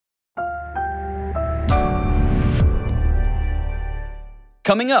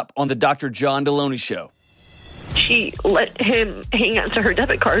Coming up on the Dr. John Deloney Show. She let him hang on to her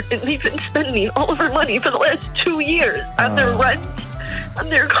debit card, and they've been spending all of her money for the last 2 years on their rent, on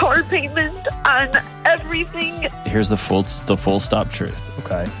their car payment, on everything. Here's the full stop truth.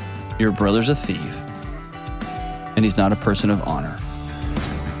 Okay. Your brother's a thief, and he's not a person of honor.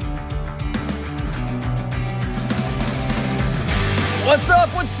 What's up?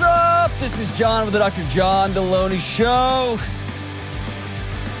 What's up? This is John with the Dr. John Deloney Show.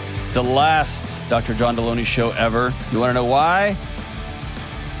 The last Dr. John Deloney Show ever. You want to know why?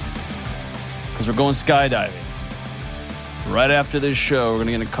 Because we're going skydiving. Right after this show, we're going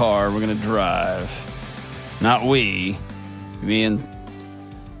to get in a car. We're going to drive. Not we. Me and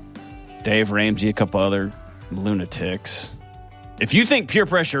Dave Ramsey, a couple other lunatics. If you think peer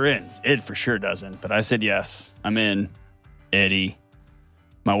pressure ends, it for sure doesn't. But I said yes. I'm in. Eddie.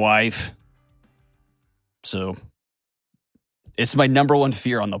 My wife. So it's my number one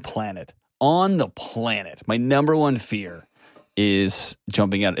fear on the planet. On the planet. My number one fear is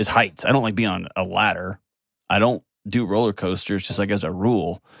jumping out, is heights. I don't like being on a ladder. I don't do roller coasters, just like as a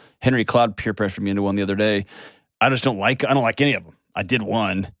rule. Henry Cloud peer pressured me into one the other day. I don't like any of them. I did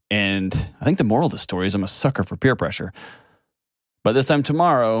one, and I think the moral of the story is I'm a sucker for peer pressure. But this time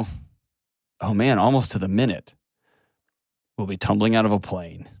tomorrow, oh man, almost to the minute, we'll be tumbling out of a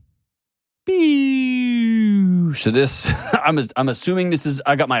plane. So this, I'm assuming this is,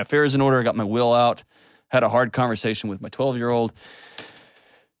 I got my affairs in order. I got my will out. Had a hard conversation with my 12-year-old.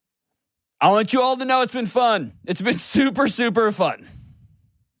 I want you all to know it's been fun. It's been super, super fun.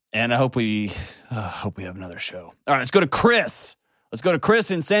 And I hope we have another show. All right, let's go to Chris. Let's go to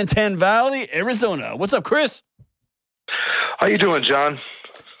Chris in Santan Valley, Arizona. What's up, Chris? How you doing, John?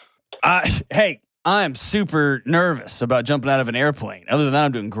 Hey, I'm super nervous about jumping out of an airplane. Other than that,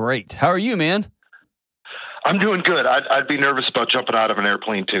 I'm doing great. How are you, man? I'm doing good. I'd be nervous about jumping out of an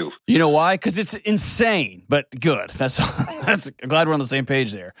airplane, too. You know why? Because it's insane, but good. That's I'm glad we're on the same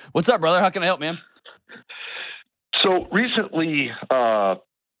page there. What's up, brother? How can I help, man? So recently, on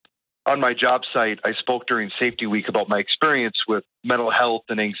my job site, I spoke during Safety Week about my experience with mental health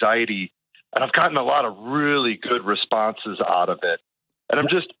and anxiety, and I've gotten a lot of really good responses out of it. And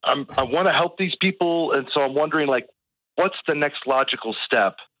I want to help these people, and so I'm wondering, like, what's the next logical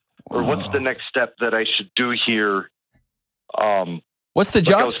step? Or what's the next step that I should do here? What's the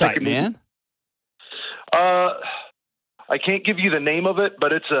job site, man? I can't give you the name of it,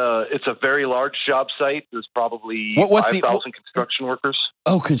 but it's a very large job site. There's probably 5,000 construction workers.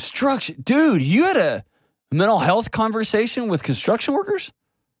 Oh, construction. Dude, you had a mental health conversation with construction workers?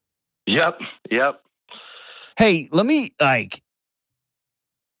 Yep. Hey,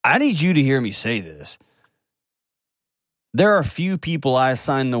 I need you to hear me say this. There are few people I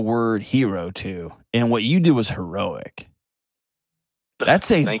assign the word hero to, and what you did was heroic.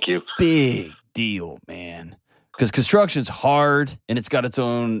 That's a Thank you. Big deal, man. Because construction's hard, and it's got its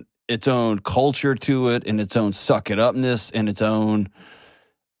own culture to it, and its own suck it upness, and its own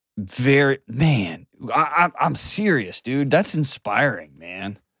I'm serious, dude. That's inspiring,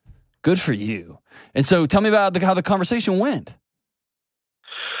 man. Good for you. And so, tell me about how the conversation went.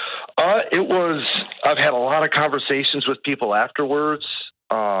 I've had a lot of conversations with people afterwards.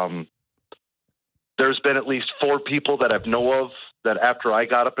 There's been at least 4 people that I know of that after I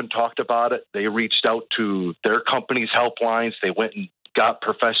got up and talked about it, they reached out to their company's helplines. They went and got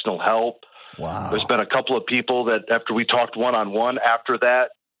professional help. Wow. There's been a couple of people that after we talked one-on-one after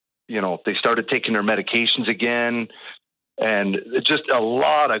that, they started taking their medications again. And it's just a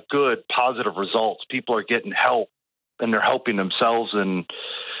lot of good positive results. People are getting help and they're helping themselves and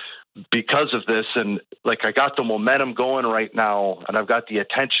because of this, and I got the momentum going right now and I've got the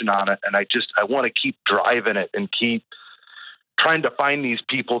attention on it. And I want to keep driving it and keep trying to find these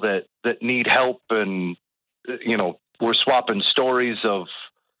people that need help. And, we're swapping stories of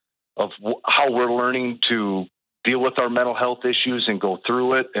how we're learning to deal with our mental health issues and go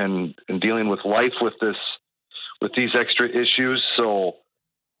through it and dealing with life with these extra issues. So,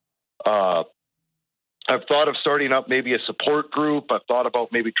 I've thought of starting up maybe a support group. I've thought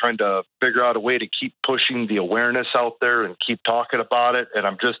about maybe trying to figure out a way to keep pushing the awareness out there and keep talking about it. And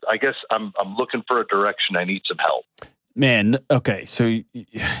I guess I'm looking for a direction. I need some help. Man, okay, so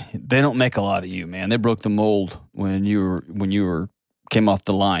they don't make a lot of you, man. They broke the mold when you came off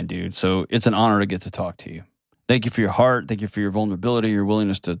the line, dude. So it's an honor to get to talk to you. Thank you for your heart. Thank you for your vulnerability, your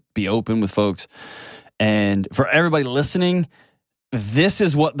willingness to be open with folks. And for everybody listening, this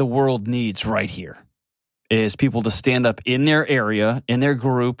is what the world needs right here. Is people to stand up in their area, in their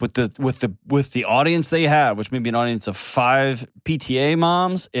group, with the audience they have, which may be an audience of 5 PTA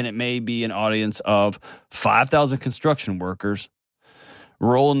moms, and it may be an audience of 5,000 construction workers,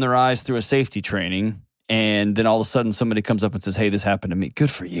 rolling their eyes through a safety training, and then all of a sudden somebody comes up and says, "Hey, this happened to me."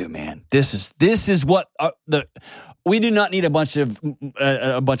 Good for you, man. This is what we do not need a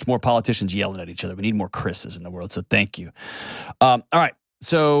bunch more politicians yelling at each other. We need more Chris's in the world. So thank you. All right.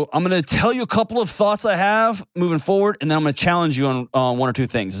 So I'm going to tell you a couple of thoughts I have moving forward, and then I'm going to challenge you on one or two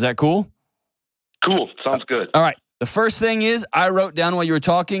things. Is that cool? Cool. Sounds good. All right. The first thing is I wrote down while you were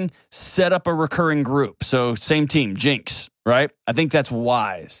talking, set up a recurring group. So same team, Jinx, right? I think that's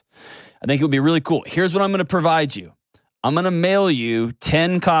wise. I think it would be really cool. Here's what I'm going to provide you. I'm going to mail you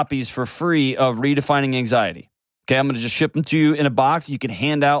 10 copies for free of Redefining Anxiety. Okay, I'm going to just ship them to you in a box. You can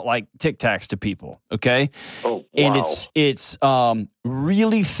hand out like Tic Tacs to people. Okay, oh wow. And it's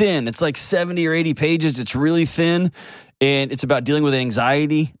really thin. It's like 70 or 80 pages. It's really thin, and it's about dealing with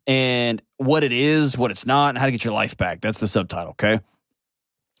anxiety and what it is, what it's not, and how to get your life back. That's the subtitle. Okay,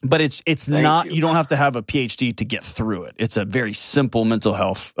 but it's not. You don't have to have a PhD to get through it. It's a very simple mental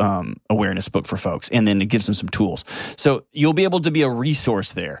health awareness book for folks, and then it gives them some tools. So you'll be able to be a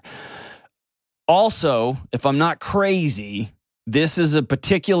resource there. Also, if I'm not crazy, this is a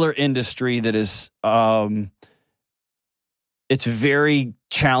particular industry that is, it's very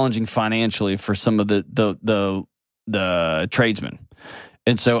challenging financially for some of the tradesmen.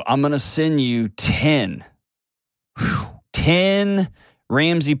 And so I'm going to send you 10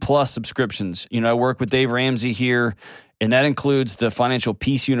 Ramsey Plus subscriptions. You know, I work with Dave Ramsey here, and that includes the Financial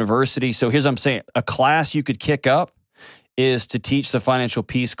Peace University. So here's what I'm saying. A class you could kick up is to teach the Financial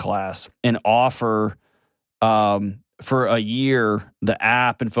Peace class and offer for a year the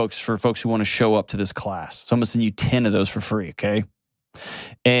app and for folks who want to show up to this class. So I'm going to send you 10 of those for free, okay?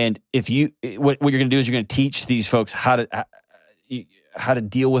 And if what you're going to do is you're going to teach these folks how to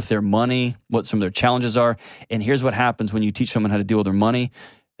deal with their money, what some of their challenges are. And here's what happens when you teach someone how to deal with their money.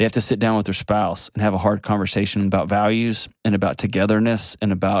 They have to sit down with their spouse and have a hard conversation about values and about togetherness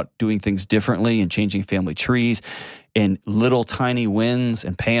and about doing things differently and changing family trees and little tiny wins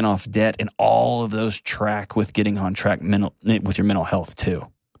and paying off debt, and all of those track with getting on track with your mental health too.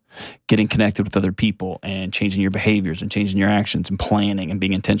 Getting connected with other people and changing your behaviors and changing your actions and planning and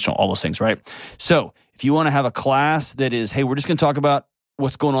being intentional, all those things, right? So if you want to have a class that is, hey, we're just going to talk about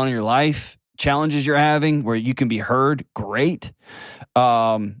what's going on in your life, challenges you're having, where you can be heard, great.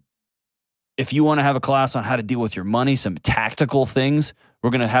 If you want to have a class on how to deal with your money, some tactical things, I'm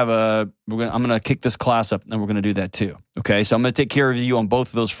going to kick this class up, and we're going to do that too. Okay, so I'm going to take care of you on both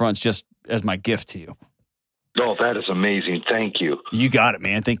of those fronts, just as my gift to you. Oh, that is amazing! Thank you. You got it,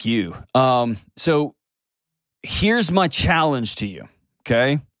 man. Thank you. So here's my challenge to you.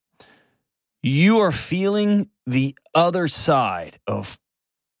 Okay, you are feeling the other side of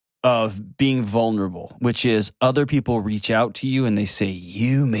being vulnerable, which is other people reach out to you and they say,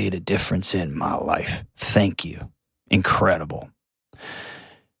 "You made a difference in my life. Thank you. Incredible."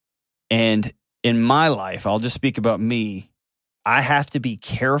 And in my life, I'll just speak about me. I have to be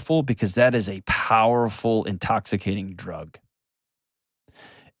careful because that is a powerful, intoxicating drug.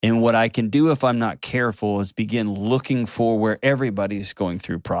 And what I can do if I'm not careful is begin looking for where everybody's going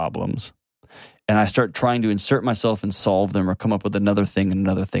through problems. And I start trying to insert myself and solve them or come up with another thing and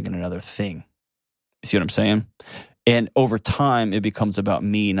another thing and another thing. You see what I'm saying? And over time, it becomes about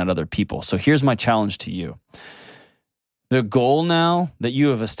me, not other people. So here's my challenge to you. The goal now that you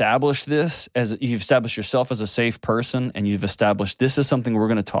have established this, as you've established yourself as a safe person, and you've established this is something we're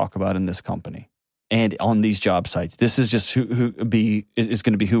going to talk about in this company and on these job sites. This is just is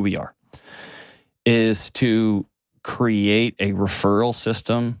going to be who we are, is to create a referral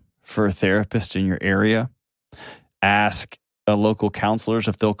system for a therapist in your area. Ask local counselors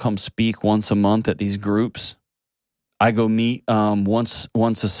if they'll come speak once a month at these groups. I go meet once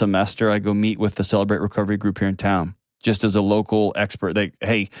a semester. I go meet with the Celebrate Recovery group here in town, just as a local expert.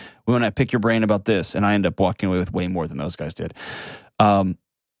 Hey, we want to pick your brain about this, and I end up walking away with way more than those guys did.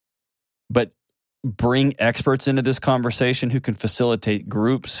 But bring experts into this conversation who can facilitate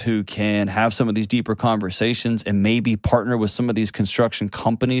groups, who can have some of these deeper conversations, and maybe partner with some of these construction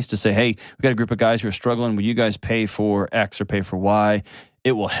companies to say, hey, we got a group of guys who are struggling. Will you guys pay for X or pay for Y?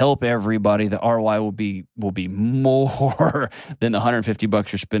 It will help everybody. The ROI will be more than the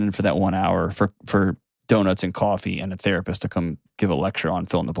 $150 you're spending for that 1 hour for donuts and coffee and a therapist to come give a lecture on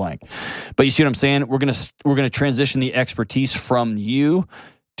fill in the blank. But you see what I'm saying? We're gonna transition the expertise from you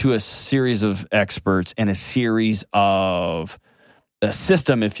to a series of experts and a series of a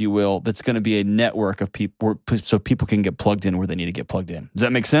system, if you will, that's going to be a network of people, so people can get plugged in where they need to get plugged in. Does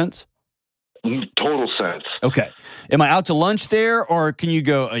that make sense? Total sense. Okay. Am I out to lunch there, or can you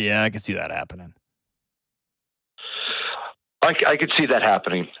go, oh, yeah, I can see that happening? I could see that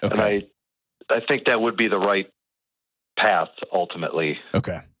happening. Okay. And I think that would be the right path ultimately.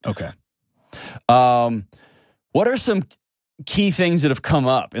 Okay. What are some key things that have come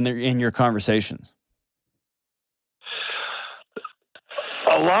up in your conversations?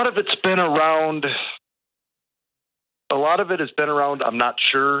 A lot of it has been around. I'm not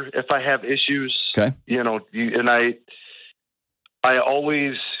sure if I have issues. Okay. I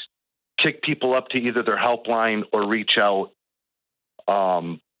always kick people up to either their helpline or reach out.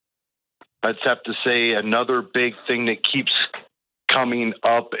 I'd have to say another big thing that keeps coming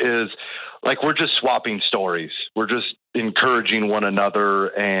up is like we're just swapping stories. We're just encouraging one another,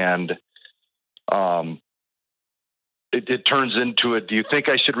 and it turns into do you think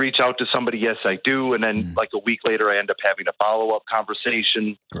I should reach out to somebody? Yes, I do. And then like a week later, I end up having a follow-up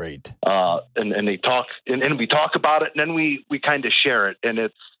conversation. Great. And they talk and we talk about it, and then we kind of share it. And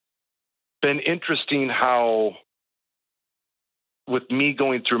it's been interesting how, with me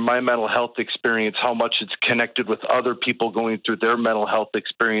going through my mental health experience, how much it's connected with other people going through their mental health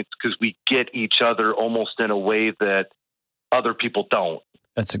experience, because we get each other almost in a way that other people don't.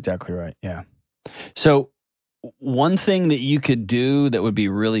 That's exactly right. Yeah. So one thing that you could do that would be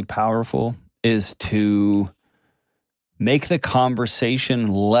really powerful is to make the conversation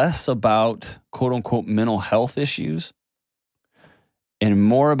less about quote unquote mental health issues and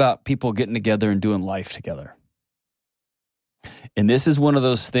more about people getting together and doing life together. And this is one of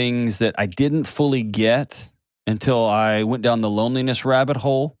those things that I didn't fully get until I went down the loneliness rabbit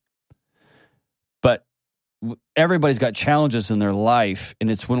hole. But everybody's got challenges in their life,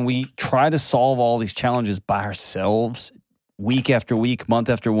 and it's when we try to solve all these challenges by ourselves, week after week, month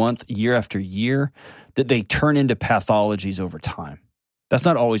after month, year after year, that they turn into pathologies over time. That's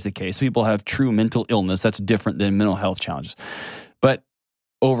not always the case. People have true mental illness. That's different than mental health challenges. But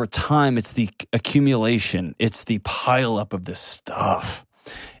over time, it's the accumulation. It's the pile up of this stuff.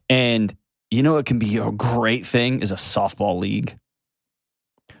 And it can be a great thing is a softball league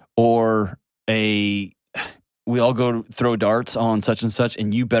or we all go throw darts on such and such,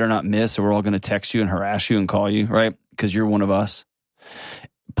 and you better not miss, or we're all going to text you and harass you and call you, right? Because you're one of us.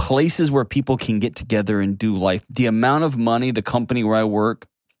 Places where people can get together and do life. The amount of money the company where I work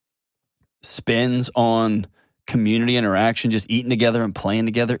spends on community interaction, just eating together and playing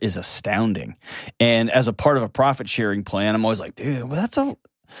together, is astounding. And as a part of a profit sharing plan, I'm always like, dude, well, that's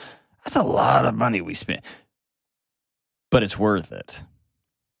a lot of money we spend. But it's worth it.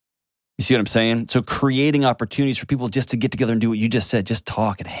 You see what I'm saying? So creating opportunities for people just to get together and do what you just said, just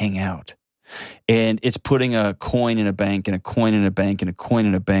talk and hang out. And it's putting a coin in a bank and a coin in a bank and a coin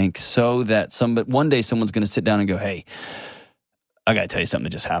in a bank so that one day someone's going to sit down and go, hey, I got to tell you something that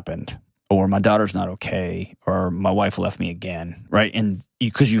just happened. Or my daughter's not okay. Or my wife left me again, right? And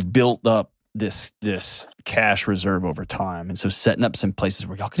because you've built up this cash reserve over time. And so setting up some places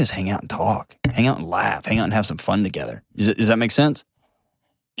where y'all can just hang out and talk, hang out and laugh, hang out and have some fun together. Does that make sense?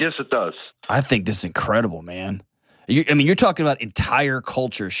 Yes, it does. I think this is incredible, man. You're talking about entire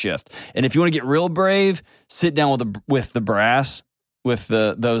culture shift. And if you want to get real brave, sit down with the brass, with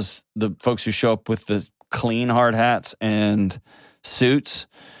the folks who show up with the clean hard hats and suits,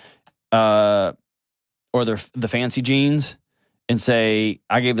 or the fancy jeans, and say,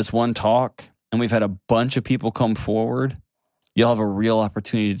 I gave this one talk, and we've had a bunch of people come forward. You'll have a real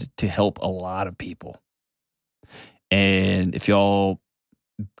opportunity to help a lot of people. And if y'all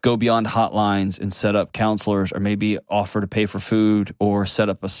go beyond hotlines and set up counselors, or maybe offer to pay for food, or set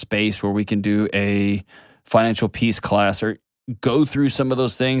up a space where we can do a financial peace class, or go through some of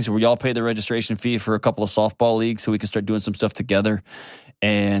those things where y'all pay the registration fee for a couple of softball leagues so we can start doing some stuff together,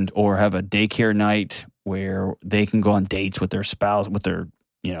 or have a daycare night where they can go on dates with their spouse, with their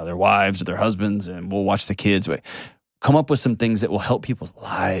wives or their husbands, and we'll watch the kids. Come up with some things that will help people's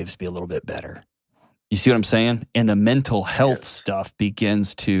lives be a little bit better. You see what I'm saying? And the mental health stuff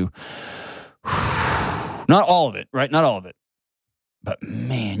begins to, not all of it, right? Not all of it. But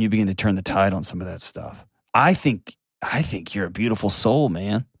man, you begin to turn the tide on some of that stuff. I think you're a beautiful soul,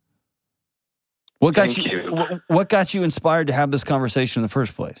 man. What got you inspired to have this conversation in the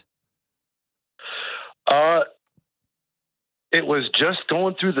first place? It was just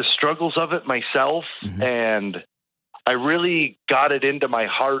going through the struggles of it myself. Mm-hmm. And I really got it into my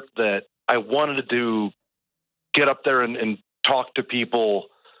heart that I wanted to get up there and talk to people,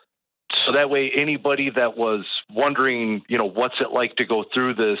 so that way anybody that was wondering, what's it like to go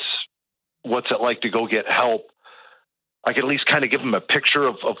through this, what's it like to go get help, I could at least kind of give them a picture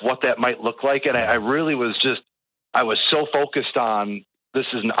of what that might look like. And I really was I was so focused on, this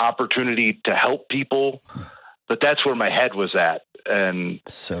is an opportunity to help people, but that's where my head was at. And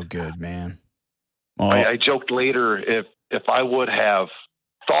so good, man. I joked later, if I would have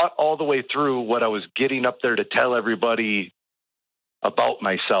thought all the way through what I was getting up there to tell everybody about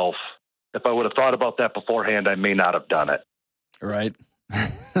myself. If I would have thought about that beforehand, I may not have done it. Right.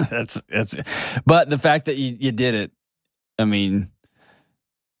 But the fact that you did it, I mean,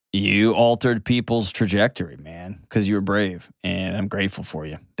 you altered people's trajectory, man, because you were brave, and I'm grateful for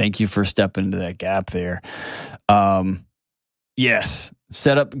you. Thank you for stepping into that gap there. Yes,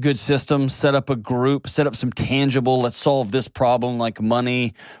 set up good systems, set up a group, set up some tangible, let's solve this problem like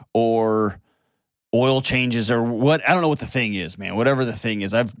money or oil changes or what. I don't know what the thing is, man. Whatever the thing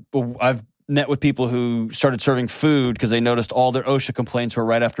is. I've met with people who started serving food because they noticed all their OSHA complaints were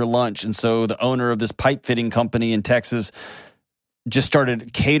right after lunch. And so the owner of this pipe fitting company in Texas just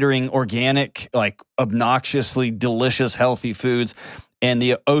started catering organic, like obnoxiously delicious, healthy foods. And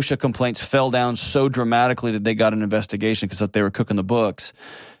the OSHA complaints fell down so dramatically that they got an investigation because they were cooking the books.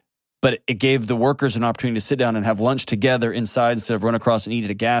 But it gave the workers an opportunity to sit down and have lunch together inside instead of run across and eat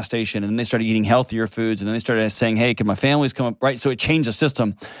at a gas station. And then they started eating healthier foods. And then they started saying, hey, can my families come up? Right. So it changed the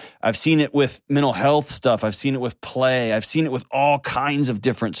system. I've seen it with mental health stuff. I've seen it with play. I've seen it with all kinds of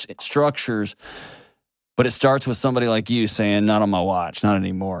different structures. But it starts with somebody like you saying, not on my watch, not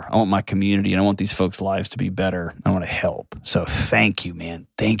anymore. I want my community and I want these folks' lives to be better. I want to help. So thank you, man.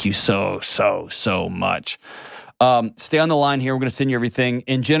 Thank you so much. Stay on the line here. We're going to send you everything.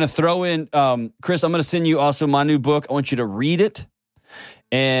 And Jenna, throw in, Chris, I'm going to send you also my new book. I want you to read it.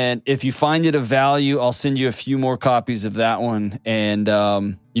 And if you find it of value, I'll send you a few more copies of that one. And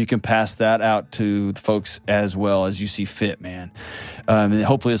you can pass that out to the folks as well as you see fit, man. And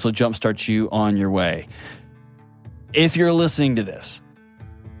hopefully this will jumpstart you on your way. If you're listening to this,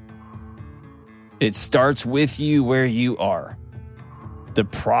 it starts with you where you are. The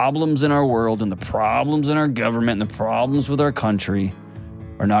problems in our world and the problems in our government and the problems with our country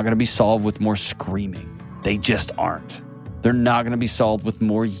are not going to be solved with more screaming. They just aren't. They're not going to be solved with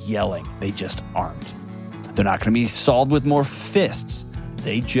more yelling. They just aren't. They're not going to be solved with more fists.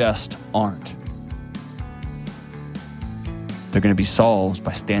 They just aren't. They're going to be solved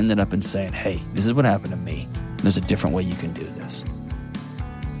by standing up and saying, hey, this is what happened to me. There's a different way you can do this.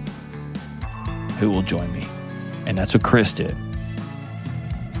 Who will join me? And that's what Chris did.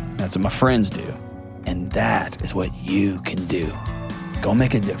 That's what my friends do. And that is what you can do. Go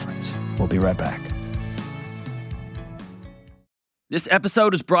make a difference. We'll be right back. This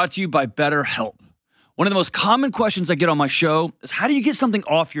episode is brought to you by BetterHelp. One of the most common questions I get on my show is how do you get something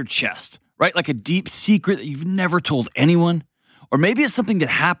off your chest, right? Like a deep secret that you've never told anyone. Or maybe it's something that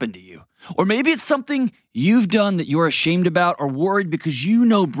happened to you. Or maybe it's something you've done that you're ashamed about or worried because you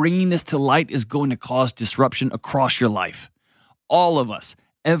know bringing this to light is going to cause disruption across your life. All of us,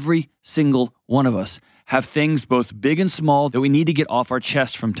 every single one of us, have things both big and small that we need to get off our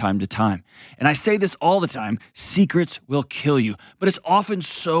chest from time to time. And I say this all the time, secrets will kill you, but it's often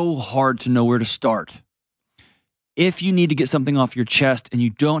so hard to know where to start. If you need to get something off your chest and you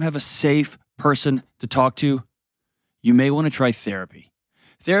don't have a safe person to talk to, you may want to try therapy.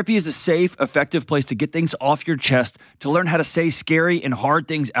 Therapy is a safe, effective place to get things off your chest, to learn how to say scary and hard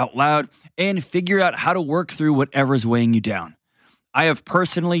things out loud, and figure out how to work through whatever is weighing you down. I have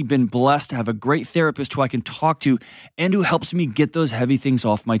personally been blessed to have a great therapist who I can talk to and who helps me get those heavy things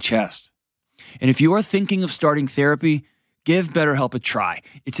off my chest. And if you are thinking of starting therapy, give BetterHelp a try.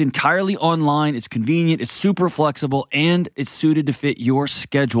 It's entirely online, it's convenient, it's super flexible, and it's suited to fit your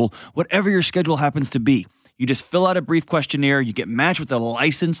schedule, whatever your schedule happens to be. You just fill out a brief questionnaire, you get matched with a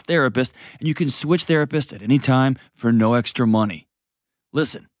licensed therapist, and you can switch therapists at any time for no extra money.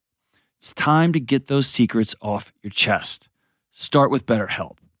 Listen, it's time to get those secrets off your chest. Start with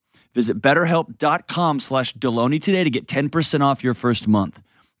BetterHelp. Visit BetterHelp.com/Delony today to get 10% off your first month.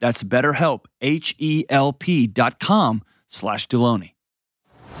 That's BetterHelp, HELP.com/Delony.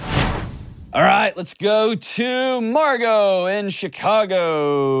 All right, let's go to Margot in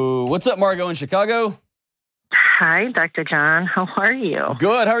Chicago. What's up, Margot in Chicago? Hi, Dr. John. How are you?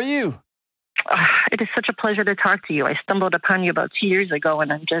 Good. How are you? It is such a pleasure to talk to you. I stumbled upon you about 2 years ago,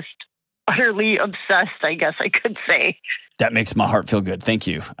 and I'm just utterly obsessed, I guess I could say. That makes my heart feel good. Thank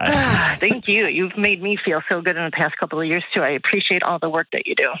you. Thank you. You've made me feel so good in the past couple of years, too. I appreciate all the work that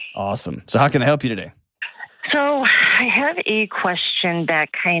you do. Awesome. So how can I help you today? So I have a question that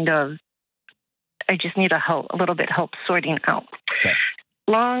I just need a little bit help sorting out. Okay.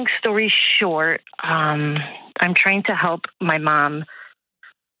 Long story short, I'm trying to help my mom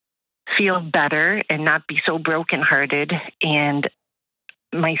feel better and not be so brokenhearted, and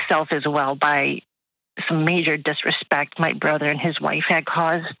myself as well, by some major disrespect my brother and his wife had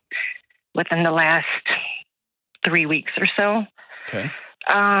caused within the last 3 weeks or so. Okay.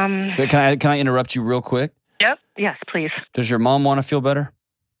 Can I interrupt you real quick? Yep. Yes, please. Does your mom want to feel better?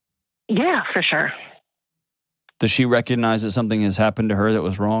 Yeah, for sure. Does she recognize that something has happened to her that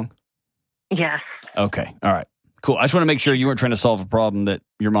was wrong? Yes. Okay. All right. Cool. I just want to make sure you weren't trying to solve a problem that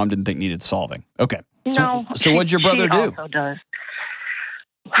your mom didn't think needed solving. Okay. No. So what'd your brother do? She also does.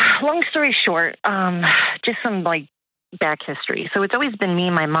 Long story short, just some like back history. So it's always been me,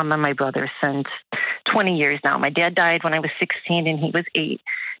 my mom, and my brother since 20 years now. My dad died when I was 16 and he was 8.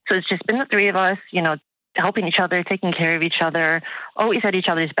 So it's just been the three of us, helping each other, taking care of each other, always had each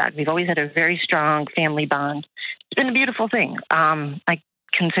other's back. We've always had a very strong family bond. It's been a beautiful thing. I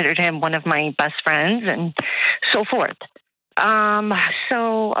considered him one of my best friends and so forth.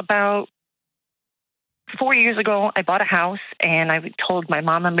 So about 4 years ago, I bought a house and I told my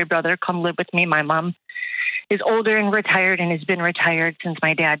mom and my brother, come live with me. My mom is older and retired and has been retired since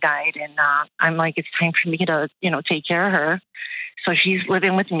my dad died. And I'm like, it's time for me to, take care of her. So she's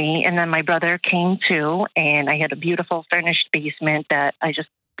living with me. And then my brother came too. And I had a beautiful furnished basement that I just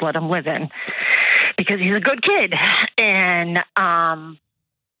let him live in because he's a good kid. And,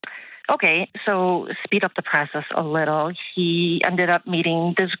 okay, so speed up the process a little. He ended up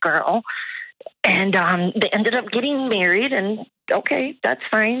meeting this girl. And they ended up getting married, and okay, that's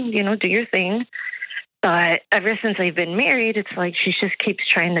fine, do your thing. But ever since I've been married, it's like she just keeps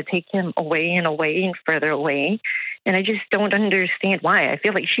trying to take him away and away and further away. And I just don't understand why. I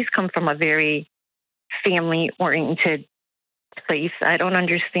feel like she's come from a very family-oriented place. I don't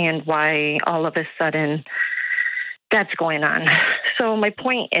understand why all of a sudden that's going on. So my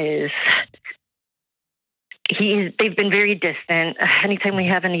point is, they've been very distant. Anytime we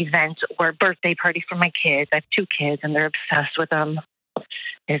have an event or a birthday party for my kids, I have 2 kids and they're obsessed with them,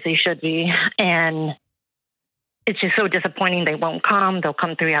 as they should be. And it's just so disappointing. They won't come. They'll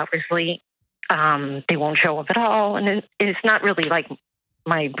come 3 hours late. They won't show up at all. And it's not really like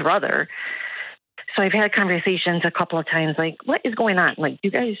my brother. So I've had conversations a couple of times, like, what is going on? Like,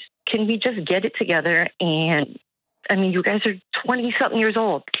 you guys, can we just get it together? And I mean, you guys are 20-something years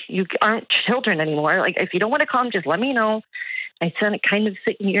old. You aren't children anymore. Like, if you don't want to come, just let me know. I kind of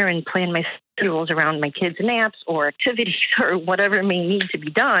sit here and plan my schedules around my kids' naps or activities or whatever may need to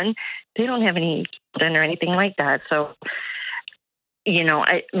be done. They don't have any children or anything like that. So,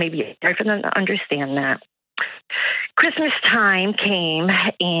 maybe I can understand that. Christmas time came,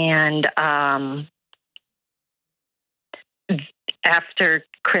 and after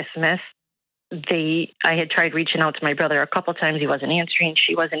Christmas, I had tried reaching out to my brother a couple times. He wasn't answering.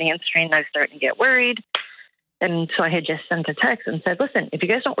 She wasn't answering. I was starting to get worried. And so I had just sent a text and said, listen, if you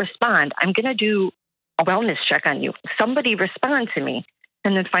guys don't respond, I'm going to do a wellness check on you. Somebody respond to me.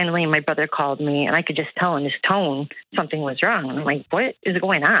 And then finally my brother called me and I could just tell in his tone something was wrong. And I'm like, what is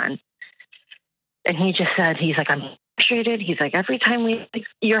going on? And he just said, he's like, I'm frustrated. He's like, every time we leave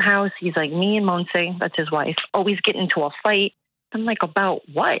your house, he's like, me and Monse, that's his wife, always get into a fight. I'm like, about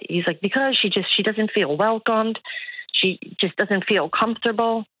what? He's like, because she doesn't feel welcomed. She just doesn't feel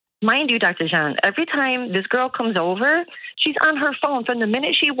comfortable. Mind you, Dr. John, every time this girl comes over, she's on her phone from the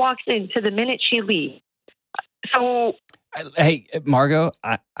minute she walks in to the minute she leaves. So, hey, Margot,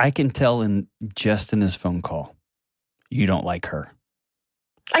 I can tell just in this phone call, you don't like her.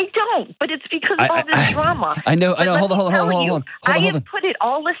 I don't, but it's because of all this drama. I know. Hold on. I have put it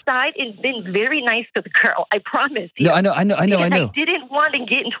all aside and been very nice to the girl. I promise you. No, I know. I didn't want to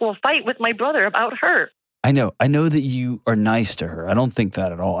get into a fight with my brother about her. I know that you are nice to her. I don't think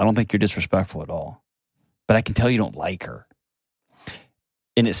that at all. I don't think you're disrespectful at all. But I can tell you don't like her.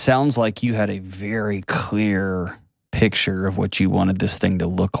 And it sounds like you had a very clear picture of what you wanted this thing to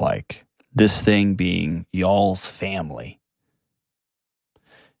look like. This thing being y'all's family.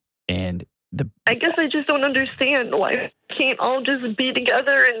 And I guess I just don't understand why we can't all just be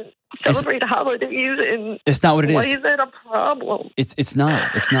together and celebrate holidays. And it's not what it is. Why is that a problem? It's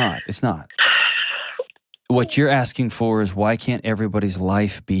not. What you're asking for is, why can't everybody's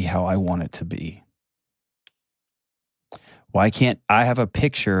life be how I want it to be? Why can't I have a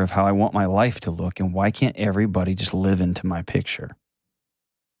picture of how I want my life to look, and why can't everybody just live into my picture?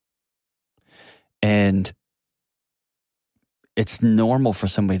 And it's normal for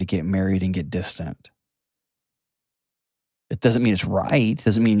somebody to get married and get distant. It doesn't mean it's right. It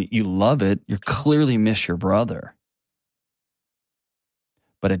doesn't mean you love it. You clearly miss your brother.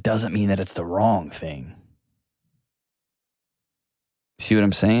 But it doesn't mean that it's the wrong thing. See what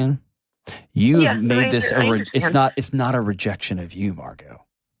I'm saying? You have made this it's not a rejection of you, Margot.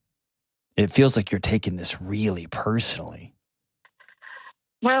 It feels like you're taking this really personally.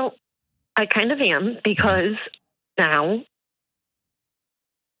 Well, I kind of am, because now,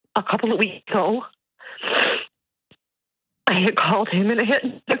 a couple of weeks ago, I had called him and I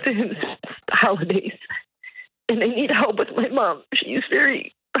hadn't talked to him since the holidays. And I need help with my mom. She's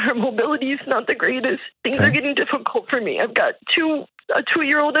very her mobility is not the greatest. Things Okay. are getting difficult for me. I've got a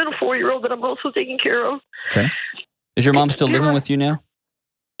 2-year-old and a 4-year-old that I'm also taking care of. Okay. Is your mom still living with you now?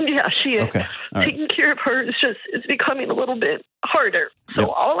 Yeah, she is. Okay. All right. Taking care of her is it's becoming a little bit harder. So Yep.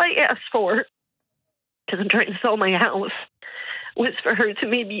 all I asked for, because I'm trying to sell my house, was for him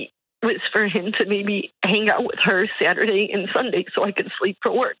to maybe hang out with her Saturday and Sunday so I could sleep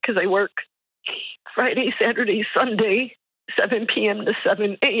for work, because I work Friday, Saturday, Sunday, 7 p.m. to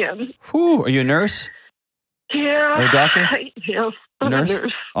 7 a.m. Whew, are you a nurse? Yeah. Or a doctor? Yeah, I'm Nurse? a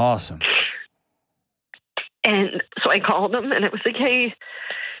nurse. Awesome. And so I called him, and it was like, hey,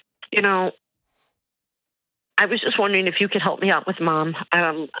 I was just wondering if you could help me out with Mom.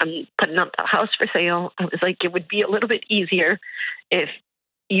 I'm putting up the house for sale. I was like, it would be a little bit easier if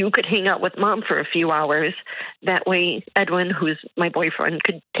you could hang out with Mom for a few hours. That way, Edwin, who's my boyfriend,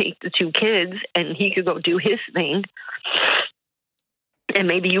 could take the 2 kids and he could go do his thing. And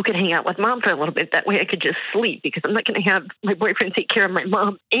maybe you could hang out with Mom for a little bit. That way I could just sleep, because I'm not going to have my boyfriend take care of my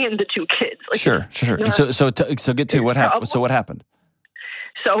mom and the 2 kids. Sure. So get to what happened. So what happened?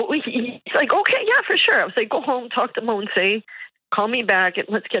 So he's like, okay, yeah, for sure. I was like, go home, talk to Mo and say, call me back and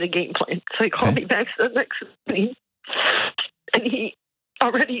let's get a game plan. So he called me back the next morning, and he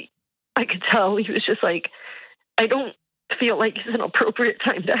already, I could tell, he was just like, I don't feel like it's an appropriate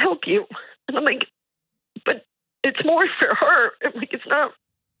time to help you. And I'm like, but it's more for her. I'm like, it's not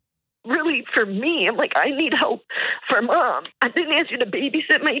really for me. I'm like, I need help for Mom. I didn't ask you to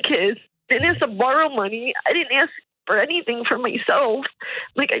babysit my kids. I didn't ask to borrow money. I didn't ask for anything for myself.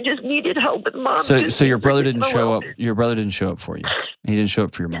 Like, I just needed help with Mom. So your brother didn't show up. Your brother didn't show up for you. He didn't show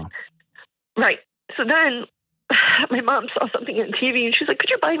up for your mom. Right. So then my mom saw something on TV and she's like,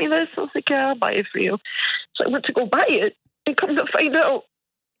 could you buy me this? I was like, yeah, I'll buy it for you. So I went to go buy it and come to find out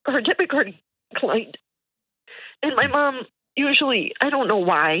her debit card declined. And my mom usually, I don't know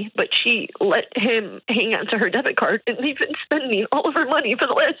why, but she let him hang on to her debit card, and they've been spending all of her money for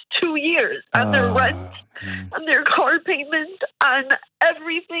the last 2 years on their rent, on their car payment, on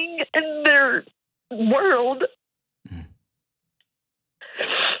everything in their world.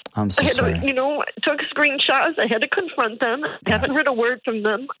 I'm so sorry. Took screenshots. I had to confront them. I haven't heard a word from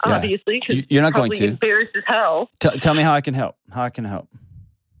them, obviously. You're not going to. Embarrassed as hell. Tell me how I can help.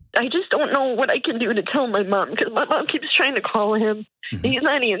 I just don't know what I can do to tell my mom, because my mom keeps trying to call him. Mm-hmm. He's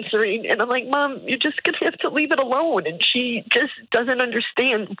not answering. And I'm like, Mom, you're just going to have to leave it alone. And she just doesn't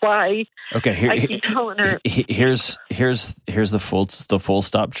understand why. Okay, I keep telling her. Here's the full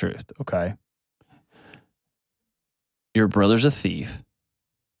stop truth, okay? Your brother's a thief.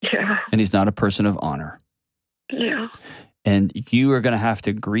 Yeah. And he's not a person of honor. Yeah. And you are going to have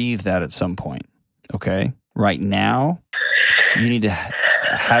to grieve that at some point, okay? Right now, you need to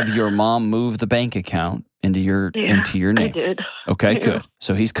have your mom move the bank account into your name. I did. Okay, good.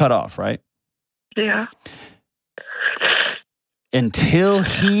 So he's cut off, right? Yeah. Until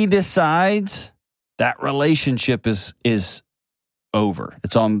he decides, that relationship is over.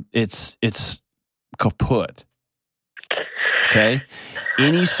 It's kaput. Okay?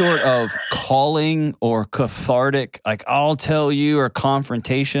 Any sort of calling or cathartic, like I'll tell you, or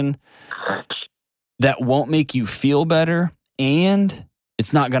confrontation that won't make you feel better, and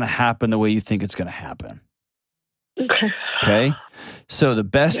it's not going to happen the way you think it's going to happen. Okay? So the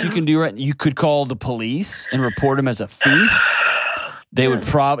best you can do you could call the police and report him as a thief. They would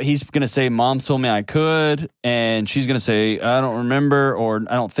he's going to say, Mom told me I could, and she's going to say, I don't remember, or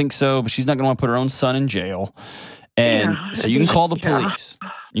I don't think so, but she's not going to want to put her own son in jail. And so you can call the police.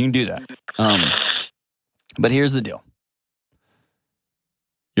 You can do that. But here's the deal.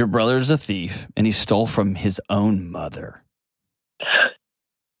 Your brother's a thief, and he stole from his own mother.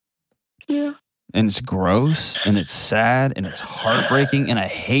 Yeah. And it's gross, and it's sad, and it's heartbreaking, and I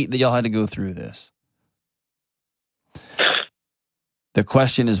hate that y'all had to go through this. The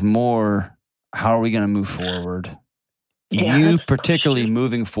question is more, how are we going to move forward? Yeah, You particularly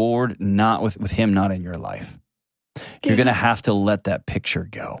moving forward, not with him not in your life. You're going to have to let that picture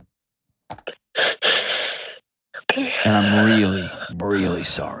go. And I'm really, really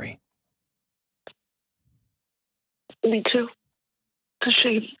sorry. Me too. It's a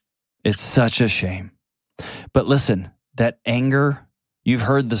shame. It's such a shame. But listen, that anger, you've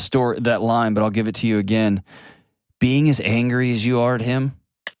heard the story, that line, but I'll give it to you again. Being as angry as you are at him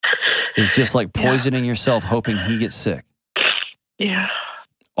is just like poisoning yourself, hoping he gets sick. Yeah.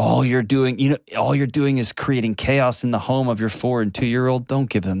 All you're doing is creating chaos in the home of your 4 and 2-year-old. Don't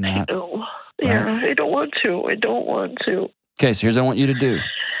give them that. No. Yeah, right? I don't want to. Okay, so here's what I want you to do.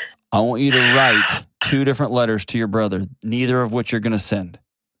 I want you to write 2 different letters to your brother, neither of which you're going to send.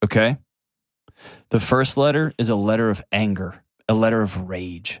 Okay? The first letter is a letter of anger a letter of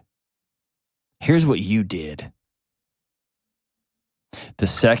rage. Here's what you did. The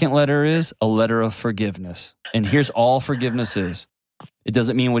second letter is a letter of forgiveness. And here's all forgiveness is. It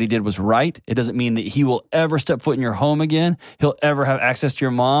doesn't mean what he did was right. It doesn't mean that he will ever step foot in your home again. He'll ever have access to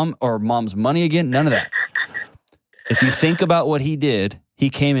your mom or mom's money again. None of that. If you think about what he did, he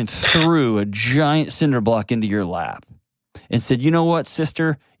came and threw a giant cinder block into your lap and said, you know what,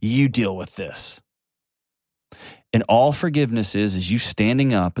 sister, you deal with this. And all forgiveness is you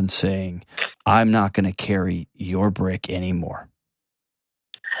standing up and saying, I'm not going to carry your brick anymore.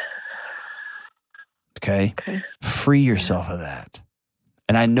 Okay? Free yourself of that.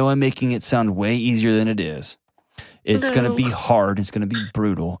 And I know I'm making it sound way easier than it is. It's going to be hard. It's going to be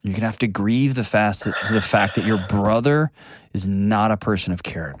brutal. You're going to have to grieve the fact that your brother is not a person of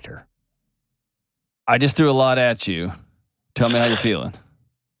character. I just threw a lot at you. Tell me how you're feeling.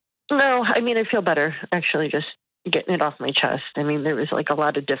 No, I mean, I feel better, actually, just getting it off my chest. I mean, there was like a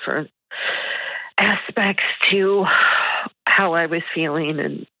lot of different aspects to how I was feeling.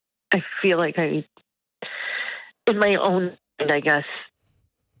 And I feel like I, in my own mind, I guess,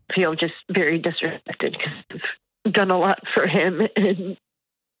 feel just very disrespected because I've done a lot for him, and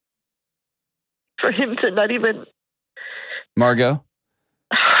for him to not even... Margot,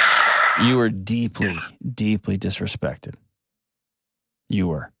 you were deeply, deeply disrespected. You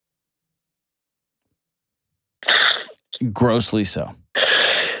were. Grossly so.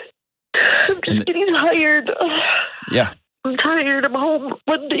 I'm just getting tired. Yeah. I'm tired. I'm home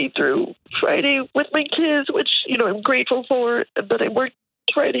Monday through Friday with my kids, which, you know, I'm grateful for. And then I work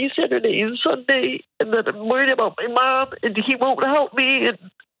Friday, Saturday, and Sunday. And then I'm worried about my mom, and he won't help me. And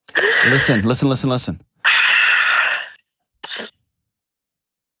Listen.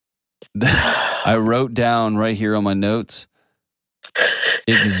 I wrote down right here on my notes,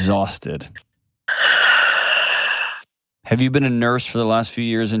 exhausted. Have you been a nurse for the last few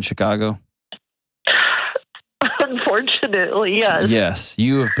years in Chicago? Unfortunately, yes. Yes,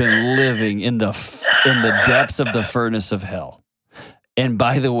 you have been living in the depths of the furnace of hell. And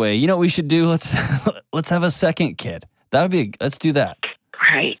by the way, you know what we should do? Let's have a second kid. Let's do that.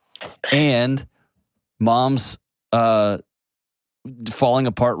 Right. And mom's falling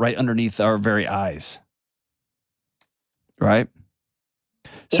apart right underneath our very eyes. Right?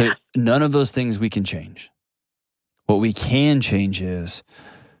 So none of those things we can change. What we can change is,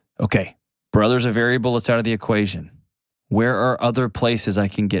 okay, brother's a variable that's out of the equation. Where are other places I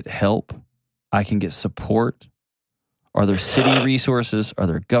can get help? I can get support? Are there city resources? Are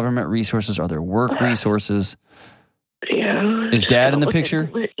there government resources? Are there work resources? Yeah. Is dad in the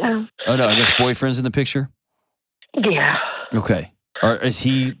picture? Yeah. Oh, no, I guess boyfriend's in the picture? Yeah. Okay. Or is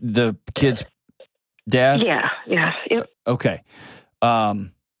he the kid's dad? Yeah. Yep. Okay.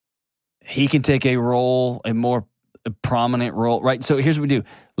 He can take a more prominent role, right? So here's what we do.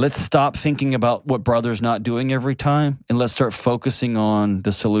 Let's stop thinking about what brother's not doing every time, and let's start focusing on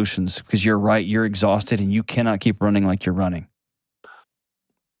the solutions, because you're right. You're exhausted, and you cannot keep running like you're running.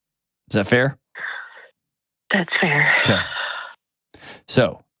 Is that fair? That's fair. Okay.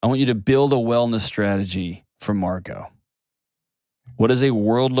 So I want you to build a wellness strategy for Margot. What does a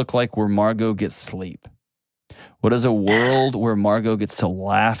world look like where Margot gets sleep? What is a world where Margot gets to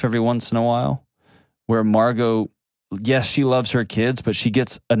laugh every once in a while? Where Margot, yes, she loves her kids, but she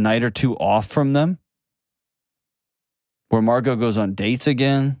gets a night or two off from them? Where Margot goes on dates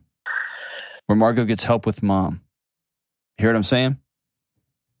again? Where Margot gets help with mom? You hear what I'm saying?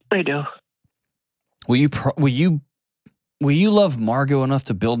 I do. Will you love Margot enough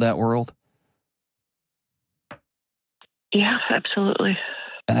to build that world? Yeah, absolutely.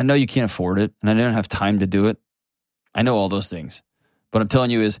 And I know you can't afford it, and I don't have time to do it. I know all those things. What I'm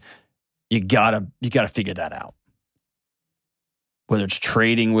telling you is you gotta figure that out. Whether it's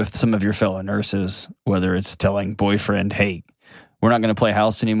trading with some of your fellow nurses, whether it's telling boyfriend, hey, we're not going to play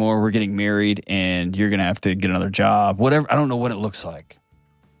house anymore, we're getting married, and you're going to have to get another job, whatever. I don't know what it looks like.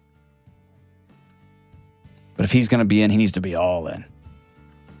 But if he's going to be in, he needs to be all in.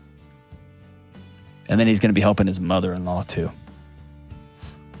 And then he's going to be helping his mother-in-law too.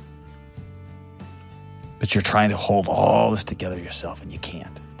 But you're trying to hold all this together yourself, and you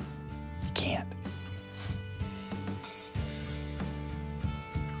can't. You can't.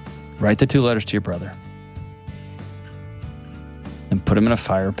 Write the 2 letters to your brother. And put them in a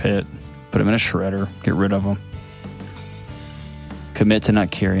fire pit. Put them in a shredder. Get rid of them. Commit to not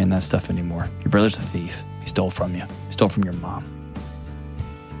carrying that stuff anymore. Your brother's a thief. He stole from you. He stole from your mom.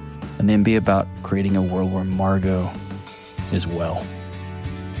 And then be about creating a world where Margot is well.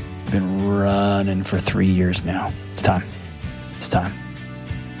 You've been running for 3 years now. It's time. It's time.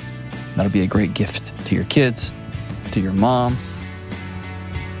 That'll be a great gift to your kids, to your mom,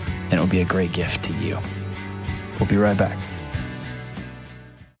 and it will be a great gift to you. We'll be right back.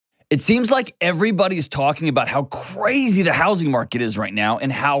 It seems like everybody's talking about how crazy the housing market is right now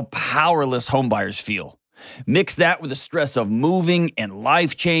and how powerless homebuyers feel. Mix that with the stress of moving and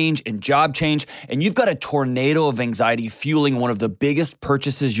life change and job change, and you've got a tornado of anxiety fueling one of the biggest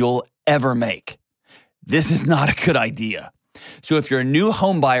purchases you'll ever make. This is not a good idea. So if you're a new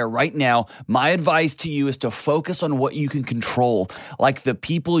home buyer right now, my advice to you is to focus on what you can control, like the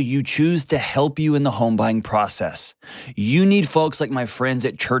people you choose to help you in the home buying process. You need folks like my friends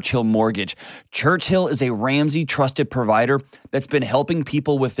at Churchill Mortgage. Churchill is a Ramsey trusted provider that's been helping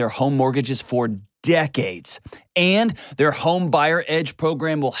people with their home mortgages for decades. And their Home Buyer Edge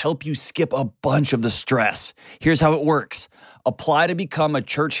program will help you skip a bunch of the stress. Here's how it works. Apply to become a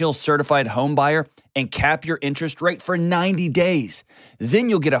Churchill certified home buyer and cap your interest rate for 90 days. Then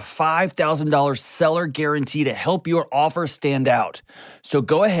you'll get a $5,000 seller guarantee to help your offer stand out. So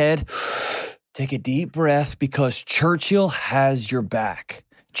go ahead, take a deep breath because Churchill has your back.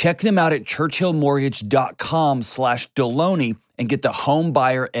 Check them out at churchillmortgage.com/Deloney and get the Home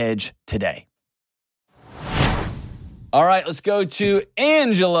Buyer Edge today. All right, let's go to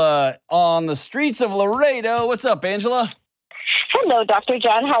Angela on the streets of Laredo. What's up, Angela? Hello, Dr.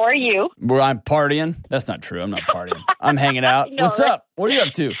 John. How are you? Where I'm partying. That's not true. I'm not partying. I'm hanging out. No, What's up? What are you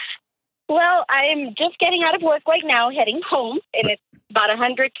up to? Well, I'm just getting out of work right now, heading home, and it's about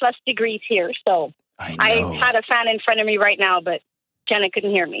 100 plus degrees here. So I had a fan in front of me right now, but Jenna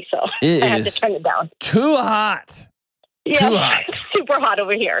couldn't hear me, so I had to turn it down. Too hot. Yeah, too hot. Super hot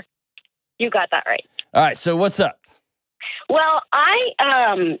over here. You got that right. All right. So what's up? Well,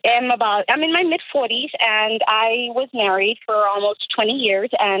 I'm in my mid-40s, and I was married for almost 20 years,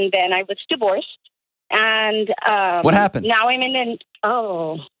 and then I was divorced. And what happened? Now I'm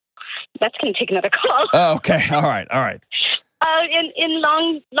that's going to take another call. Oh, okay. All right. In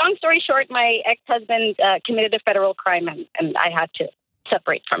long story short, my ex-husband committed a federal crime, and I had to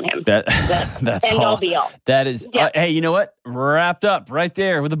separate from him. That's end all be all. That is. Yeah. Hey, you know what? Wrapped up right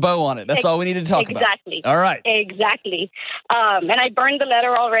there with a bow on it. That's all we need to talk about. Exactly. All right. Exactly. And I burned the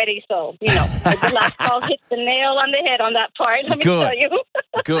letter already, so the last call hit the nail on the head on that part. Let me tell you.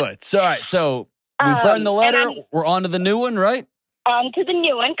 Good. So, all right. So we've burned the letter. We're on to the new one, right? On to the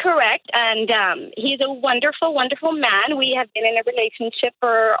new one, correct. And he's a wonderful, wonderful man. We have been in a relationship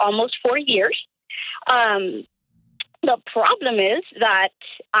for almost 4 years. The problem is that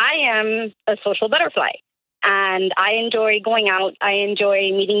I am a social butterfly, and I enjoy going out. I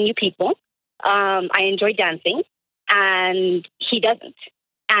enjoy meeting new people. I enjoy dancing, and he doesn't.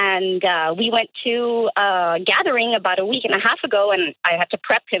 And we went to a gathering about a week and a half ago, and I had to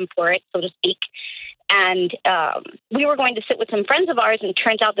prep him for it, so to speak. And we were going to sit with some friends of ours, and it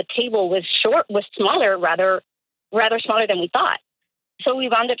turns out the table was smaller, rather smaller than we thought. So we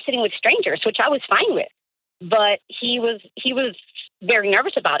wound up sitting with strangers, which I was fine with. But he was very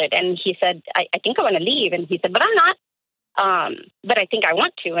nervous about it, and he said, I think I want to leave. And he said, but I'm not. But I think I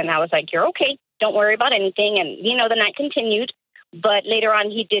want to. And I was like, you're okay. Don't worry about anything. And, the night continued. But later on,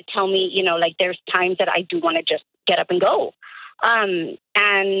 he did tell me, there's times that I do want to just get up and go. And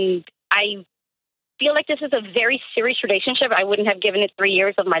I feel like this is a very serious relationship. I wouldn't have given it 3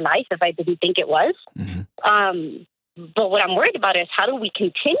 years of my life if I didn't think it was. Mm-hmm. But what I'm worried about is how do we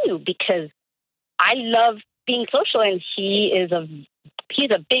continue? Because I love being social, and he's a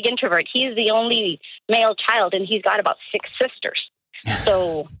big introvert. He's the only male child, and he's got about 6 sisters.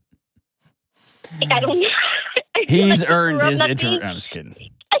 So I don't know. He's earned his introvert. I'm just kidding.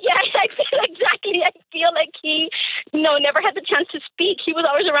 Yeah, I feel like he, never had the chance to speak. He was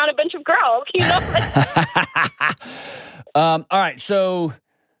always around a bunch of girls, All right, so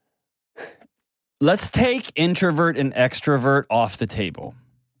let's take introvert and extrovert off the table.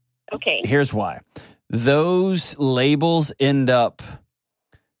 Okay. Here's why. Those labels end up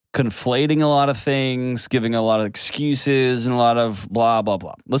conflating a lot of things, giving a lot of excuses and a lot of blah, blah,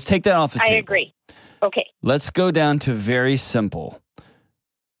 blah. Let's take that off the table. I agree. Okay. Let's go down to very simple.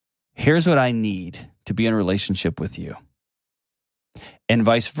 Here's what I need to be in a relationship with you. And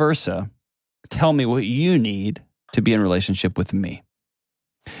vice versa. Tell me what you need to be in a relationship with me.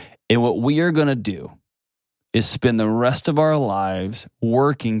 And what we are going to do is spend the rest of our lives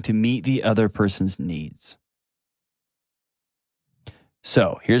working to meet the other person's needs.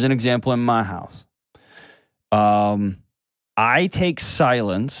 So here's an example in my house. I take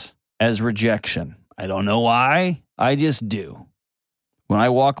silence as rejection. I don't know why. I just do. When I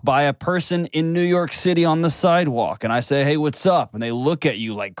walk by a person in New York City on the sidewalk and I say, hey, what's up? And they look at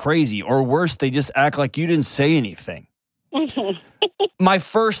you like crazy, or worse, they just act like you didn't say anything. My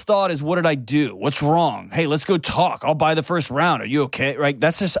first thought is, what did I do? What's wrong? Hey, let's go talk. I'll buy the first round. Are you okay? Right?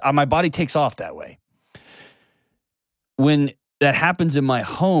 That's just, my body takes off that way. When that happens in my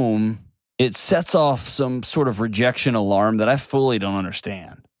home, it sets off some sort of rejection alarm that I fully don't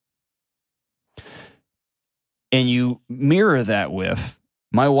understand. And you mirror that with,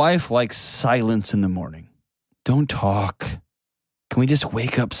 my wife likes silence in the morning. Don't talk. Can we just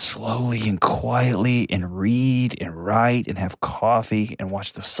wake up slowly and quietly and read and write and have coffee and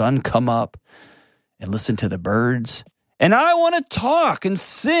watch the sun come up and listen to the birds? And I want to talk and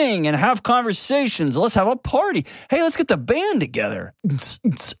sing and have conversations. Let's have a party. Hey, let's get the band together.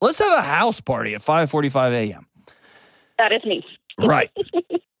 Let's have a house party at 5:45 a.m. That is me. Right.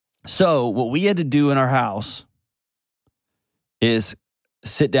 So what we had to do in our house is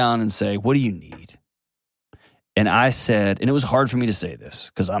sit down and say, what do you need? And I said, and it was hard for me to say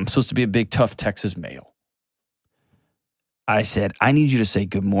this because I'm supposed to be a big, tough Texas male. I said, I need you to say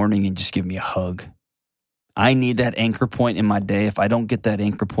good morning and just give me a hug. I need that anchor point in my day. If I don't get that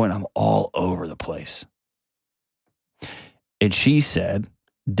anchor point, I'm all over the place. And she said,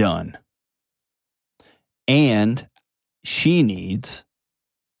 done. And she needs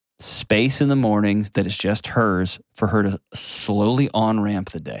space in the mornings that is just hers for her to slowly on-ramp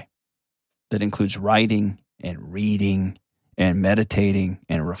the day. That includes writing and reading and meditating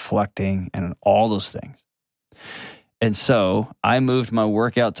and reflecting and all those things. And so I moved my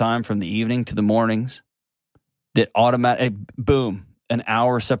workout time from the evening to the mornings. That automatic, boom, an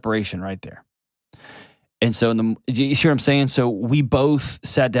hour separation right there. And so, you see what I'm saying? So we both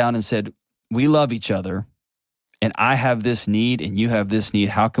sat down and said, we love each other, and I have this need, and you have this need.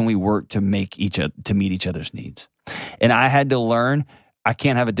 How can we work to meet each other's needs? And I had to learn I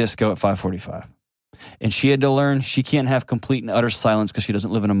can't have a disco at 5:45, and she had to learn she can't have complete and utter silence because she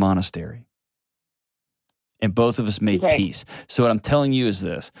doesn't live in a monastery. And both of us made peace. So what I'm telling you is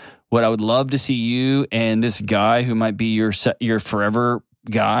this. What I would love to see you and this guy who might be your forever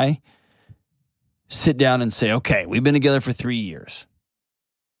guy sit down and say, okay, we've been together for 3 years.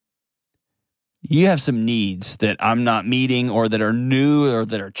 You have some needs that I'm not meeting or that are new or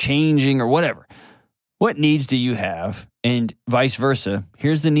that are changing or whatever. What needs do you have? And vice versa.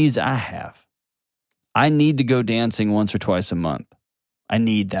 Here's the needs I have. I need to go dancing once or twice a month. I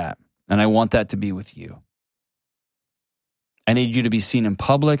need that. And I want that to be with you. I need you to be seen in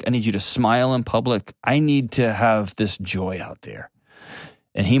public. I need you to smile in public. I need to have this joy out there.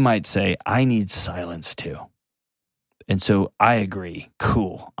 And he might say, I need silence too. And so I agree.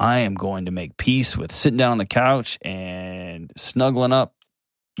 Cool. I am going to make peace with sitting down on the couch and snuggling up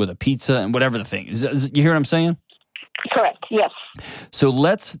with a pizza and whatever the thing is. You hear what I'm saying? Correct. Yes. So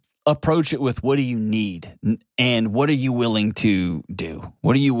let's approach it with, what do you need? And what are you willing to do?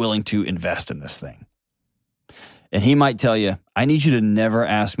 What are you willing to invest in this thing? And he might tell you, I need you to never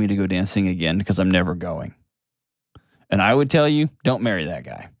ask me to go dancing again because I'm never going. And I would tell you, don't marry that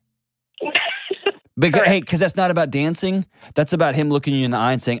guy. Because that's not about dancing. That's about him looking you in the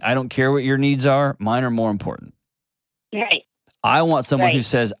eye and saying, I don't care what your needs are. Mine are more important. Right. I want someone who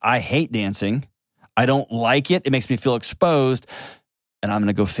says, I hate dancing. I don't like it. It makes me feel exposed. And I'm going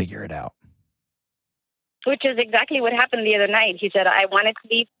to go figure it out. Which is exactly what happened the other night. He said, I wanted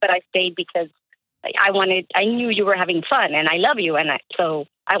to leave, but I stayed because I knew you were having fun and I love you. And so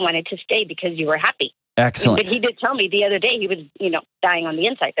I wanted to stay because you were happy. Excellent. But he did tell me the other day he was, dying on the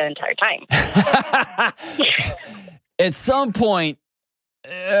inside the entire time. At some point,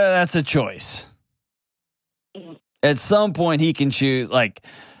 that's a choice. Mm-hmm. At some point, he can choose,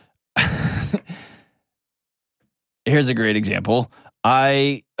 here's a great example.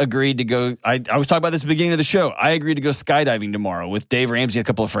 I agreed to go, I was talking about this at the beginning of the show. I agreed to go skydiving tomorrow with Dave Ramsey and a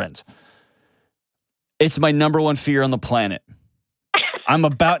couple of friends. It's my number one fear on the planet. I'm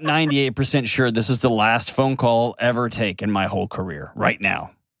about 98% sure this is the last phone call ever taken in my whole career right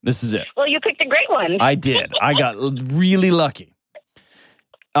now. This is it. Well, you picked a great one. I did. I got really lucky.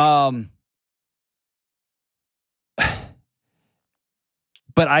 But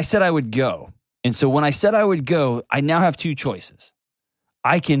I said I would go. And so when I said I would go, I now have two choices.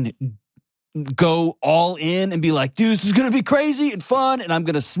 I can go all in and be like, dude, this is going to be crazy and fun. And I'm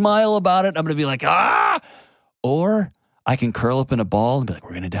going to smile about it. I'm going to be like, or I can curl up in a ball and be like,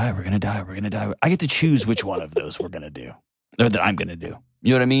 we're going to die. We're going to die. We're going to die. I get to choose which one of those we're going to do or that I'm going to do.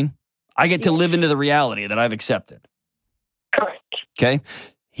 You know what I mean? I get to live into the reality that I've accepted. Correct. Okay.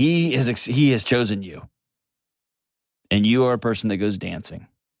 He has chosen you, and you are a person that goes dancing.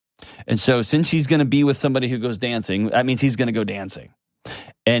 And so since he's going to be with somebody who goes dancing, that means he's going to go dancing.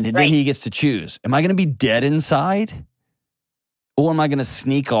 And then he gets to choose. Am I going to be dead inside? Or am I going to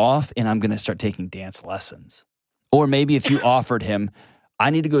sneak off and I'm going to start taking dance lessons? Or maybe if you offered him, I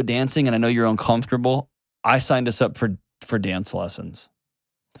need to go dancing and I know you're uncomfortable, I signed us up for dance lessons.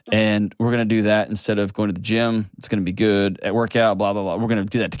 And we're going to do that instead of going to the gym. It's going to be good at workout, blah, blah, blah. We're going to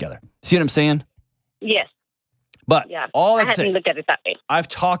do that together. See what I'm saying? Yes. But all I I'm hadn't saying, looked at it that way. I've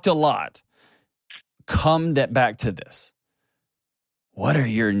talked a lot. Come back to this. What are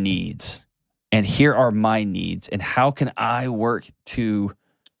your needs? And here are my needs. And how can I work to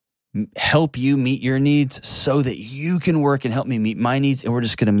help you meet your needs so that you can work and help me meet my needs? And we're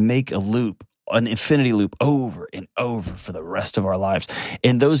just going to make a loop, an infinity loop over and over for the rest of our lives.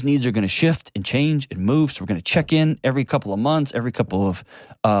 And those needs are going to shift and change and move. So we're going to check in every couple of months, every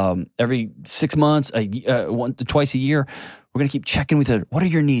 6 months, twice a year. We're going to keep checking with it. What are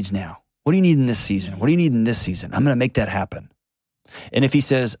your needs now? What do you need in this season? What do you need in this season? I'm going to make that happen. And if he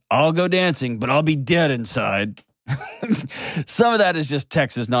says, I'll go dancing, but I'll be dead inside. Some of that is just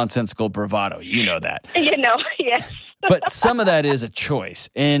Texas nonsensical bravado. You know that. Yes. But some of that is a choice.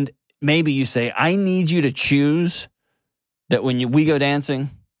 And maybe you say, I need you to choose that when we go dancing,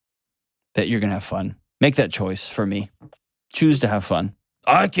 that you're going to have fun. Make that choice for me. Choose to have fun.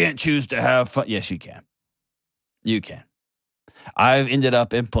 I can't choose to have fun. Yes, you can. You can. I've ended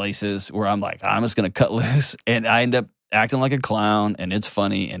up in places where I'm like, I'm just going to cut loose, and I end up acting like a clown, and it's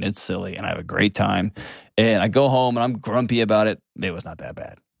funny, and it's silly, and I have a great time. And I go home, and I'm grumpy about it. It was not that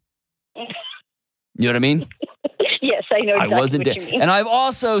bad. You know what I mean? Yes, I know exactly I wasn't what you mean. And I've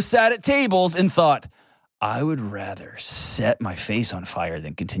also sat at tables and thought, I would rather set my face on fire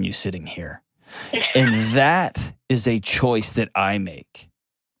than continue sitting here. And that is a choice that I make,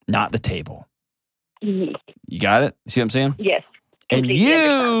 not the table. Mm-hmm. You got it? See what I'm saying? Yes. And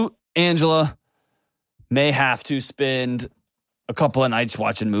you, Angela, may have to spend a couple of nights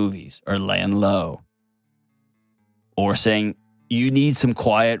watching movies or laying low or saying you need some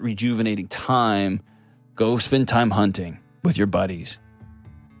quiet, rejuvenating time. Go spend time hunting with your buddies.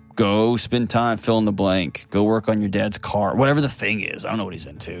 Go spend time fill in the blank. Go work on your dad's car. Whatever the thing is. I don't know what he's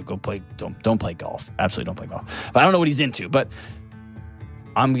into. Go play. Don't play golf. Absolutely don't play golf. But I don't know what he's into. But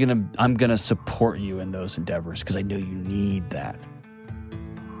I'm gonna support you in those endeavors because I know you need that.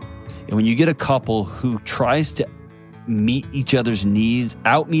 And when you get a couple who tries to meet each other's needs,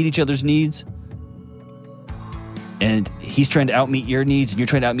 outmeet each other's needs, and he's trying to outmeet your needs and you're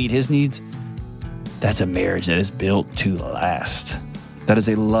trying to outmeet his needs, that's a marriage that is built to last. That is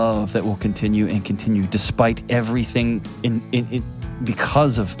a love that will continue and continue despite everything,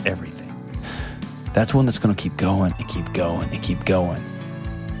 because of everything. That's one that's going to keep going and keep going and keep going.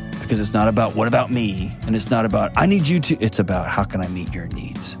 Because it's not about what about me, and it's not about I need you to, it's about how can I meet your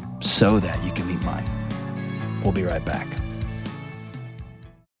needs so that you can meet mine. We'll be right back.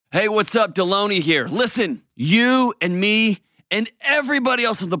 Hey, what's up? Deloney here. Listen, you and me and everybody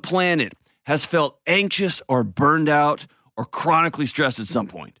else on the planet has felt anxious or burned out or chronically stressed at some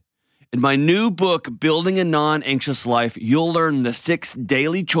point. In my new book, Building a Non-Anxious Life, you'll learn the 6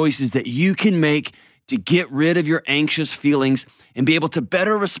 daily choices that you can make to get rid of your anxious feelings and be able to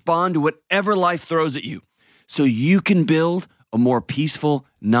better respond to whatever life throws at you so you can build a more peaceful,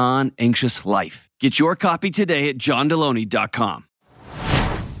 non-anxious life. Get your copy today at johndeloney.com.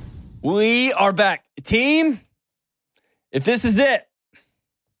 We are back. Team, if this is it,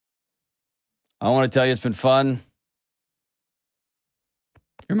 I want to tell you it's been fun.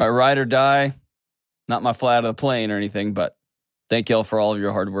 You're my ride or die. Not my fly out of the plane or anything, but thank y'all for all of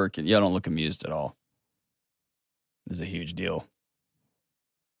your hard work. And y'all don't look amused at all. This is a huge deal.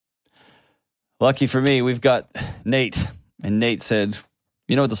 Lucky for me, we've got Nate. And Nate said,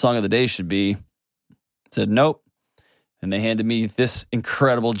 you know what the song of the day should be? I said, nope. And they handed me this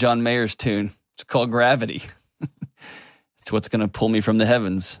incredible John Mayer's tune. It's called Gravity. It's what's going to pull me from the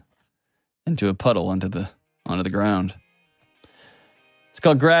heavens into a puddle onto the ground. It's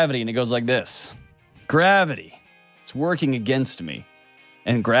called Gravity, and it goes like this. Gravity, it's working against me.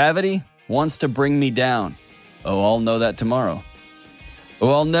 And gravity wants to bring me down. Oh, I'll know that tomorrow. Oh,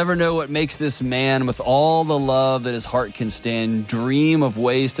 I'll never know what makes this man, with all the love that his heart can stand, dream of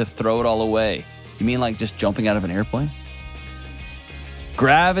ways to throw it all away. You mean like just jumping out of an airplane?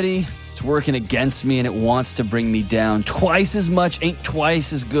 Gravity, it's working against me and it wants to bring me down. Twice as much ain't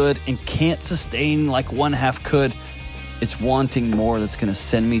twice as good and can't sustain like one half could. It's wanting more that's going to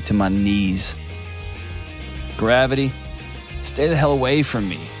send me to my knees. Gravity, stay the hell away from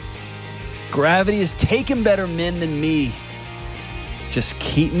me. Gravity has taken better men than me. Just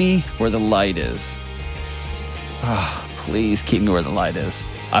keep me where the light is. Oh, please keep me where the light is.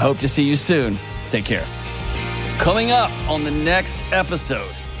 I hope to see you soon. Take care. Coming up on the next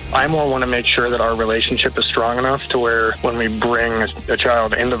episode, I more want to make sure that our relationship is strong enough to where when we bring a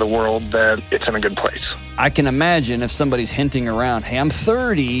child into the world, that it's in a good place. I can imagine if somebody's hinting around, hey, I'm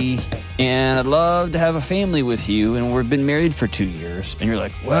 30 and I'd love to have a family with you and we've been married for 2 years. And you're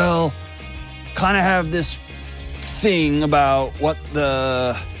like, well, kind of have this thing about what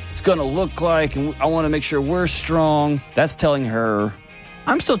it's going to look like and I want to make sure we're strong. That's telling her,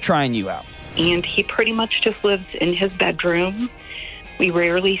 I'm still trying you out. And he pretty much just lives in his bedroom. We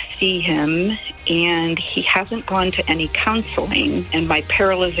rarely see him, and he hasn't gone to any counseling. And my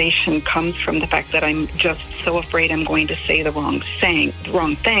paralyzation comes from the fact that I'm just so afraid I'm going to say the wrong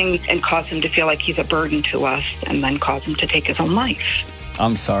thing and cause him to feel like he's a burden to us and then cause him to take his own life.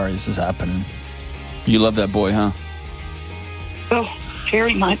 I'm sorry this is happening. You love that boy, huh? Oh,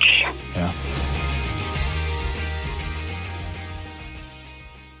 very much. Yeah.